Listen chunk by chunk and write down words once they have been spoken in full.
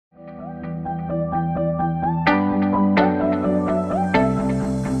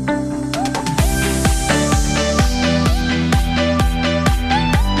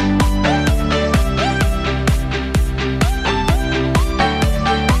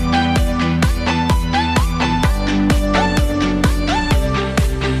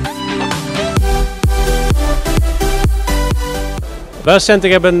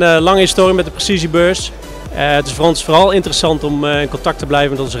Beurscentrum hebben een lange historie met de precisiebeurs. Het is voor ons vooral interessant om in contact te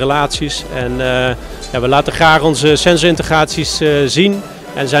blijven met onze relaties. En we laten graag onze sensorintegraties zien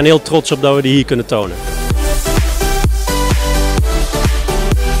en zijn heel trots op dat we die hier kunnen tonen.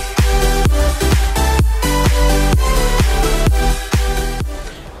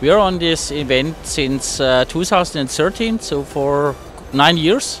 We are on this event since 2013, so for 9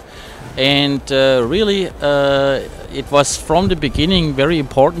 years. And really it was from the beginning very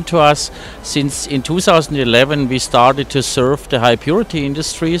important to us, since in 2011 we started to serve the high purity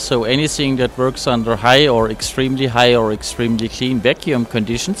industry, so anything that works under high or extremely clean vacuum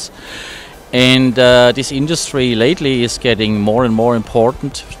conditions. And this industry lately is getting more and more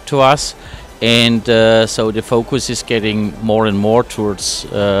important to us, and so the focus is getting more and more towards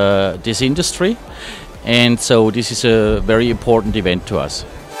this industry, and so this is a very important event to us.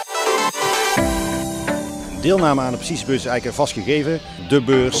 Deelname aan de precisiebeurs is eigenlijk een vast gegeven. De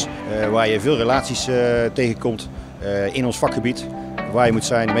beurs waar je veel relaties tegenkomt in ons vakgebied. Waar je moet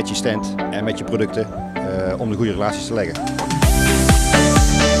zijn met je stand en met je producten om de goede relaties te leggen.